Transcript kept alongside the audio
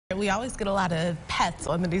We always get a lot of pets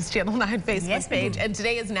on the News Channel 9 Facebook page, and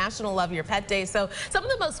today is National Love Your Pet Day. So some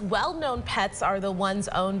of the most well-known pets are the ones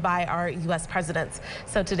owned by our U.S. presidents.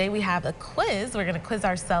 So today we have a quiz. We're going to quiz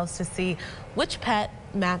ourselves to see which pet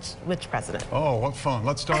matched which president. Oh, what fun.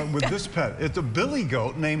 Let's start with this pet. It's a billy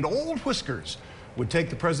goat named Old Whiskers. Would take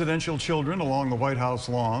the presidential children along the White House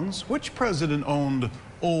lawns. Which president owned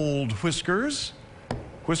Old Whiskers?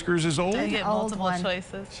 Whiskers is old? I get multiple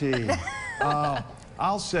choices. Gee.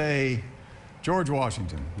 I'll say George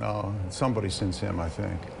Washington. No, somebody since him, I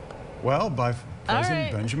think. Well, by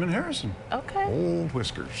President Benjamin Harrison. Okay. Old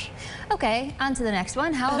Whiskers. Okay, on to the next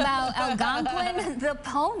one. How about Algonquin the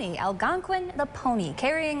pony? Algonquin the pony,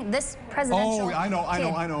 carrying this presidential I know.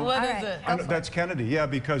 What is it? That's Kennedy, yeah,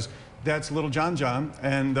 because that's little John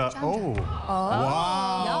and, wow.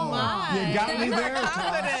 You got me there,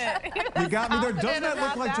 Tom. You got me there. Doesn't that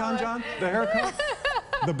look like John? The haircut?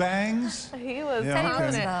 The bangs? He was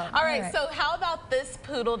confident. All right, so how about this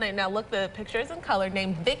poodle named, now look, the picture is in color,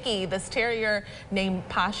 named Vicky, this terrier named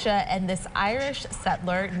Pasha, and this Irish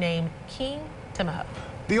settler named King Timoho?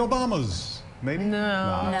 The Obamas, maybe? No,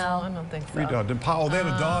 I don't think so. They had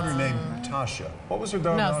a daughter named Tasha. What was her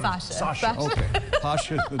daughter? No, Sasha. Sasha, okay.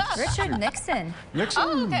 Pasha. Richard Nixon. Nixon?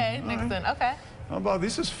 Oh, okay, Nixon, okay. How about,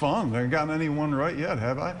 this is fun. I haven't gotten any one right yet,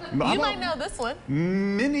 have I? You might know this one.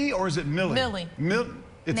 Minnie, or is it Millie? Millie.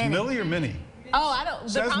 It's Minnie. Millie or Minnie? Oh, I don't.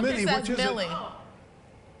 The prompter says Millie.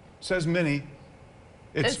 Says Minnie.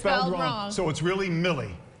 It's spelled wrong. So it's really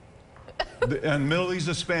Millie. And Millie's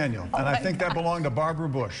a spaniel. And I think that belonged to Barbara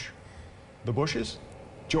Bush. The Bushes?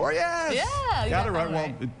 George, yes! Yeah, got it right.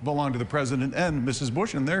 Well, it belonged to the president and Mrs.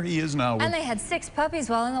 Bush, and there he is now. And they had 6 puppies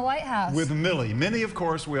while in the White House. With Millie. Minnie, of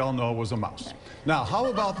course, we all know was a mouse. Now, how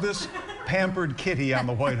about this pampered kitty on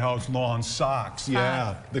the White House lawn? Socks.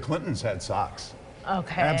 Yeah, the Clintons had socks.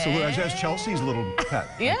 Okay. Absolutely. That's Chelsea's little pet.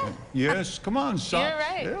 Yeah. Yes, come on, socks. You're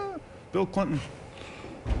right. Yeah, Bill Clinton.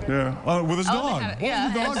 Yeah, with his dog.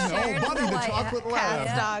 Yeah. What was the dog? Oh, Buddy, the chocolate lab.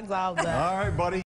 Cats, dogs, all that. All right, buddy.